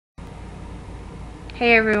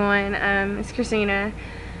Hey everyone, it's Christina.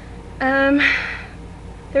 There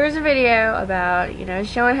was a video about,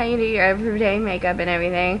 showing how you do your everyday makeup and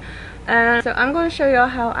everything. So I'm going to show y'all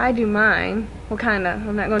how I do mine. Well, kinda.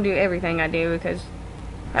 I'm not going to do everything I do because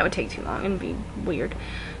that would take too long and be weird.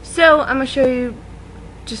 So I'm going to show you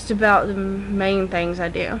just about the main things I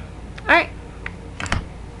do. Alright.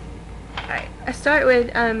 I start with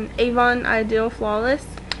Avon Ideal Flawless,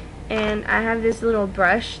 and I have this little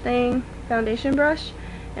brush thing, foundation brush,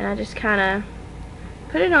 and I just kind of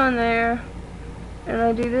put it on there, and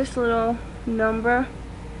I do this little number.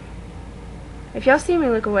 If y'all see me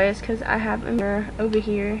look away, it's because I have a mirror over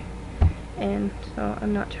here, and so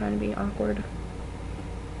I'm not trying to be awkward,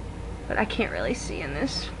 but I can't really see in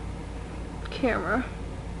this camera.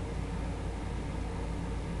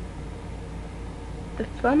 The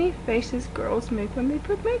funny faces girls make when they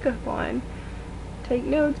put makeup on. Take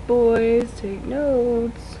notes, boys, take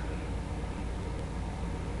notes.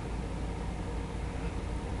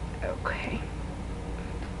 Okay.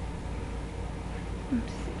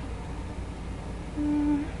 Let's see.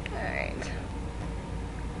 Alright.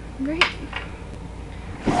 Great.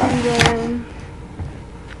 And then,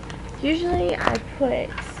 usually I put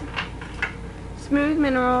Smooth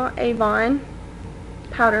Mineral Avon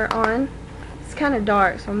powder on. It's kind of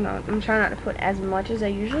dark, so I'm trying not to put as much as I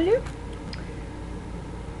usually do.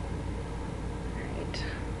 Alright.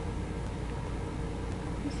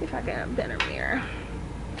 Let's see if I get a better mirror.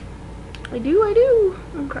 I do.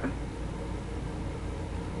 Okay.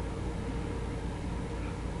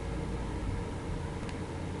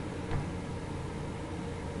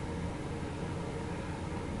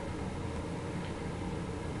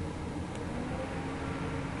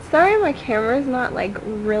 Sorry my camera's not like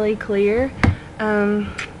really clear. I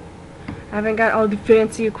haven't got all the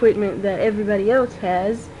fancy equipment that everybody else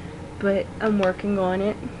has, but I'm working on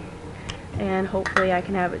it, and hopefully I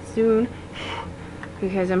can have it soon,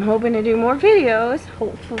 because I'm hoping to do more videos.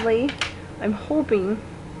 Hopefully. I'm hoping.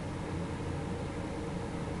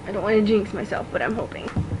 I don't want to jinx myself, but I'm hoping.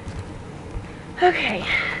 Okay,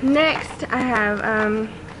 next I have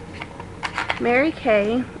Mary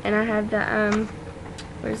Kay, and I have the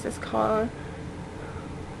what is this called?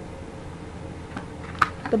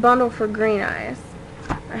 The bundle for green eyes.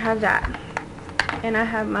 I have that. And I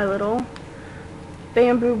have my little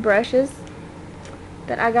bamboo brushes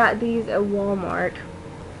that I got these at Walmart.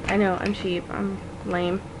 I know, I'm cheap. I'm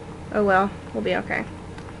lame. Oh well, we'll be okay.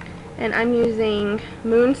 And I'm using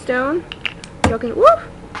Moonstone. Joking. Woo!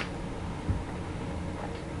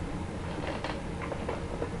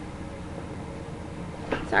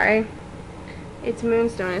 Sorry. It's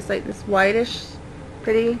Moonstone. It's like this whitish,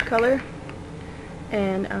 pretty color.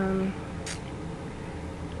 And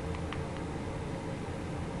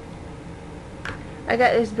I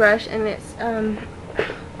got this brush, and it's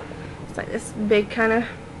like this big kind of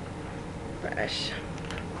brush.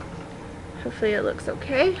 Hopefully it looks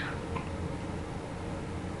okay.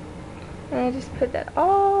 And I just put that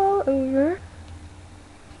all over.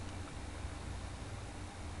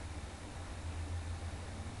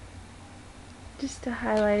 Just to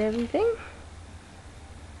highlight everything.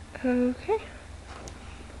 Okay.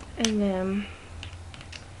 And then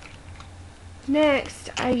next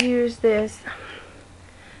I use this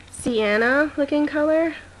sienna looking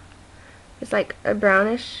color. It's like a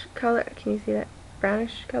brownish color. Can you see that?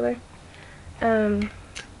 Brownish color. I'm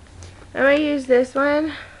gonna use this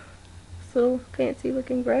one. This little fancy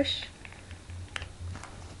looking brush.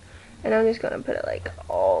 And I'm just gonna put it like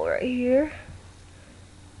all right here.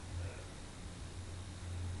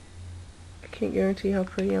 I can't guarantee how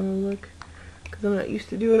pretty I'm gonna look, because I'm not used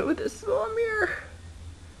to doing it with this small mirror.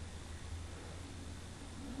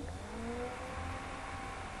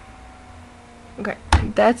 Okay,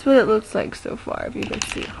 that's what it looks like so far, if you can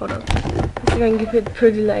see. Hold on. Let's see if I can get a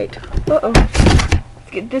pretty light. Uh-oh.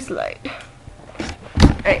 Let's get this light.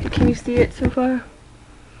 Alright, can you see it so far?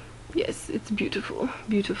 Yes, it's beautiful.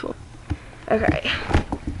 Beautiful. Okay.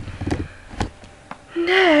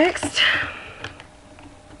 Next,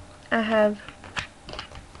 I have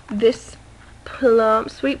this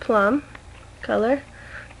sweet plum color.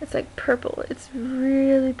 It's like purple. It's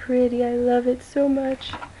really pretty. I love it so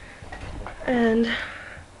much. And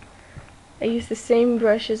I use the same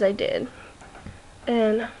brush as I did.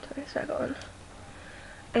 And turn this back on.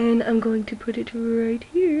 And I'm going to put it right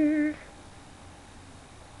here.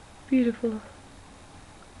 Beautiful.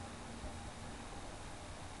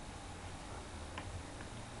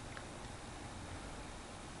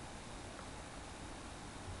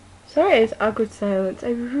 Sorry it's awkward silence.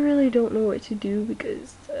 I really don't know what to do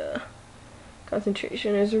because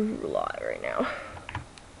concentration is a lot right now.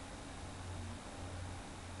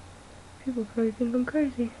 People probably think I'm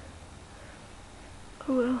crazy.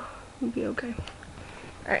 Oh well, we'll be okay.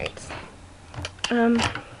 Alright.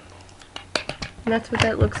 That's what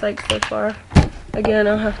that looks like so far. Again,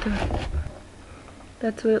 I'll have to...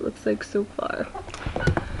 That's what it looks like so far.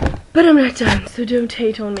 But I'm not done, so don't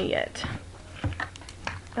hate on me yet.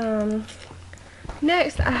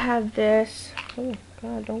 Next I have this. Oh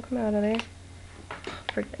god, don't come out of there.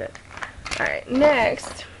 Forget it. Alright,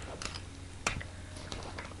 next.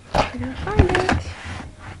 I gotta find it.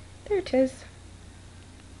 There it is.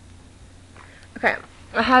 Okay,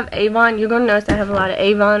 I have Avon. You're gonna notice I have a lot of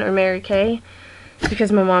Avon or Mary Kay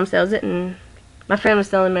because my mom sells it and my friend was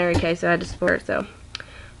selling Mary Kay, so I had to support it. So,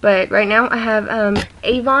 but right now I have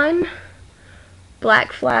Avon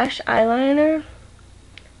Black Flash eyeliner.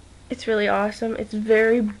 It's really awesome. It's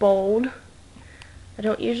very bold. I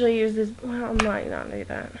don't usually use this. Well, I might not do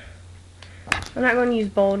that. I'm not going to use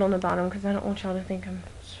bold on the bottom because I don't want y'all to think I'm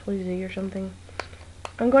sleazy or something.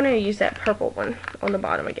 I'm going to use that purple one on the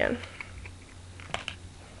bottom again.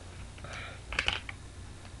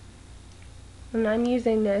 And I'm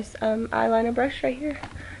using this eyeliner brush right here,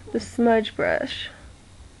 the smudge brush.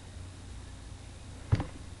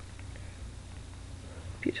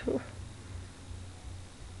 Beautiful.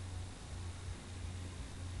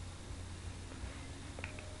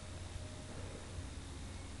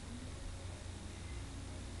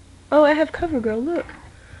 Oh, I have CoverGirl, look.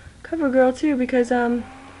 CoverGirl too, because of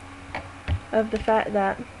the fact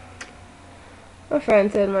that my friend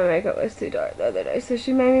said my makeup was too dark the other day, so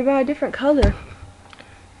she made me buy a different color.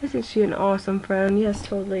 Isn't she an awesome friend? Yes,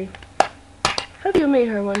 totally. Hope you'll meet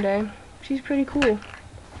her one day. She's pretty cool.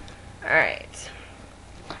 Alright.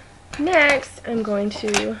 Next, I'm going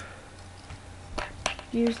to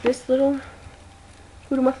use this little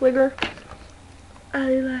Huda My Fligger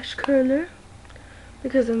eyelash curler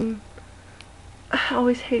because I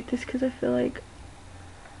always hate this because I feel like,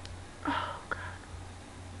 oh god.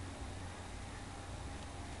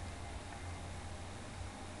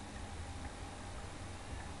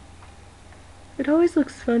 It always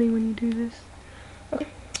looks funny when you do this. Okay.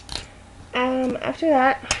 After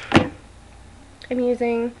that, I'm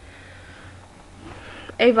using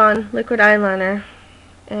Avon liquid eyeliner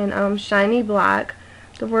and shiny black.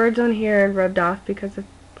 The words on here are rubbed off because I've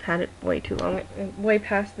had it way too long, way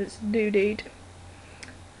past its due date.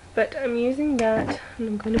 But I'm using that and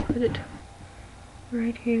I'm going to put it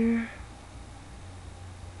right here.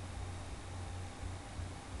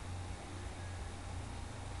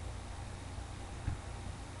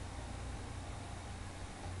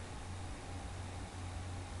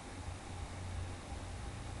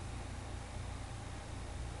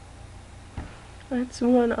 That's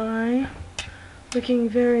one eye. Looking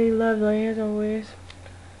very lovely as always.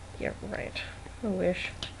 Yeah, right. I wish.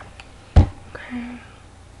 Okay.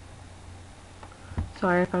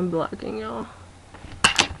 Sorry if I'm blocking y'all.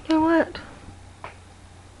 You know what?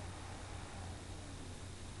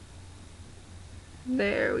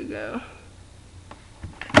 There we go.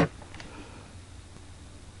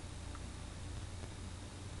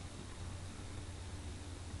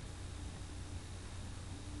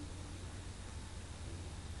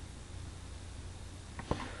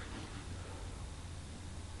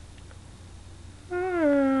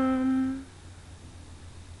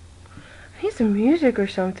 I need some music or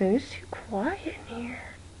something. It's too quiet in here.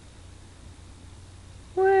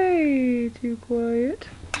 Way too quiet.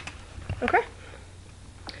 Okay.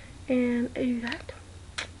 And I do that.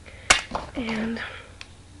 And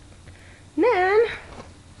then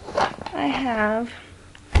I have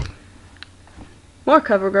more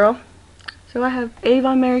CoverGirl. So I have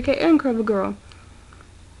Avon, Mary Kay, and CoverGirl.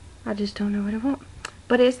 I just don't know what I want.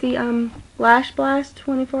 But it's the Lash Blast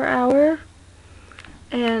 24 Hour.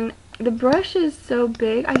 And the brush is so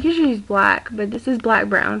big. I usually use black, but this is black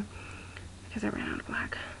brown because I ran out of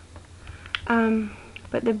black.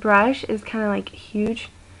 But the brush is kind of like huge.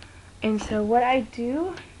 And so what I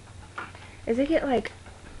do is I get like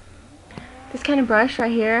this kind of brush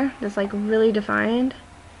right here that's like really defined.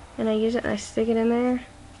 And I use it and I stick it in there.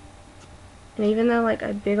 And even though like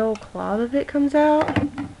a big old cloud of it comes out,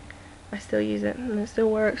 I still use it and it still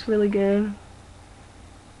works really good.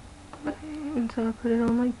 And so I put it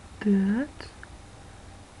on like that.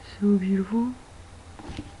 So beautiful.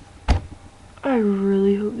 I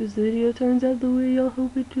really hope this video turns out the way y'all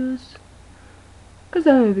hope it does. Cause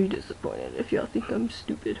I'm gonna be disappointed if y'all think I'm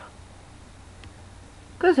stupid.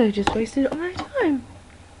 Cause I just wasted all my time.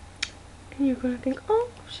 And you're gonna think, oh,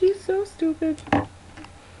 she's so stupid.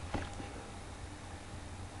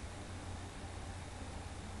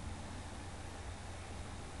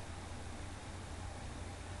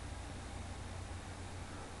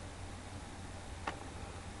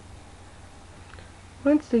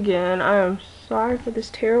 Once again, I am sorry for this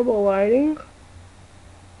terrible lighting,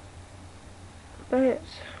 but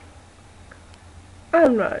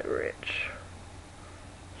I'm not rich,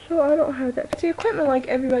 so I don't have that fancy equipment like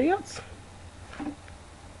everybody else.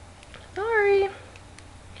 Sorry.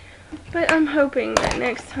 But I'm hoping that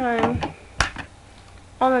next time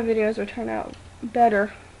all my videos will turn out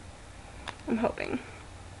better. I'm hoping.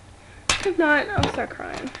 If not, I'll start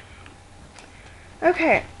crying.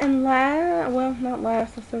 Okay, and well, not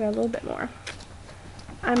last, I still got a little bit more.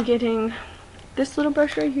 I'm getting this little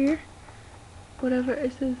brush right here. Whatever,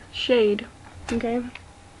 it says shade. Okay?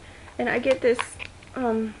 And I get this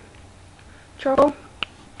charcoal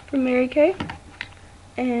from Mary Kay.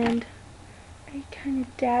 And I kind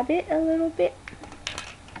of dab it a little bit.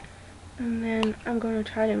 And then I'm going to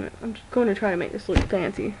try to make this look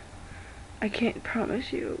fancy. I can't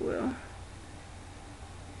promise you it will.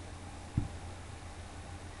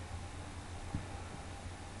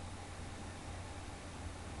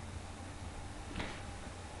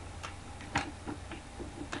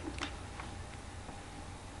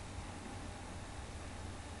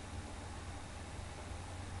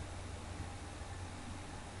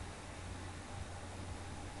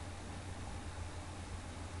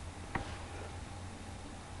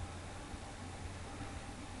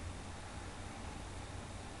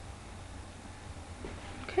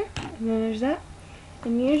 Okay, and then there's that.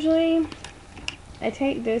 And usually I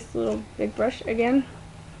take this little big brush again,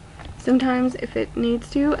 sometimes if it needs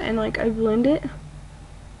to, and like I blend it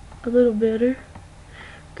a little better,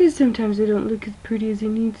 because sometimes it don't look as pretty as it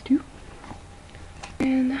needs to.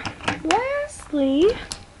 And lastly,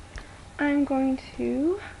 I'm going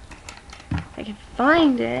to, if I can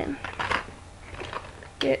find it,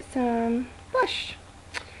 get some blush.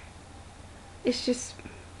 It's just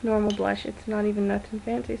normal blush. It's not even nothing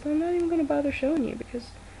fancy, so I'm not even going to bother showing you because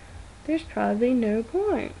there's probably no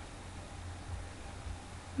point.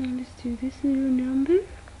 I'll just do this little number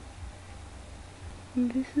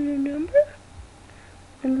and this little number,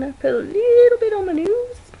 and I put a little bit on my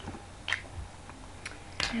nose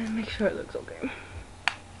and make sure it looks okay.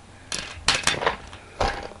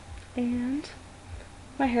 And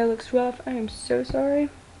my hair looks rough. I am so sorry.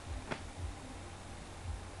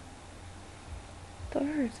 Thought I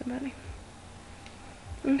heard somebody.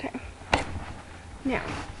 Okay. Now,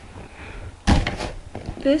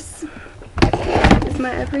 this is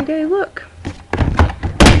my everyday look.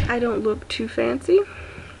 I don't look too fancy.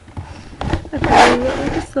 I probably look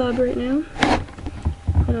like a slob right now.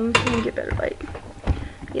 Hold on, let me get better light.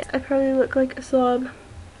 Yeah, I probably look like a slob.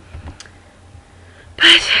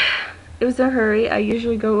 But it was a hurry. I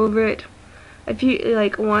usually go over it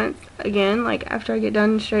like once again, like after I get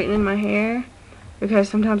done straightening my hair, because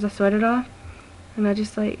sometimes I sweat it off, and I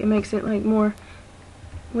just like, it makes it like more,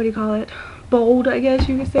 what do you call it, bold, I guess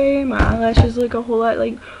you could say. My eyelashes look a whole lot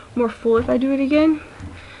like more full if I do it again.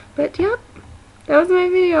 But yep, that was my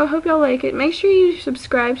video. I hope y'all like it. Make sure you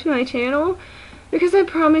subscribe to my channel, because I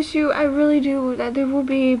promise you, I really do, that there will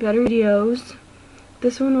be better videos.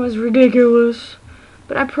 This one was ridiculous,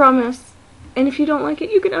 but I promise. And if you don't like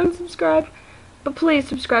it, you can unsubscribe. But please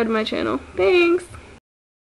subscribe to my channel. Thanks!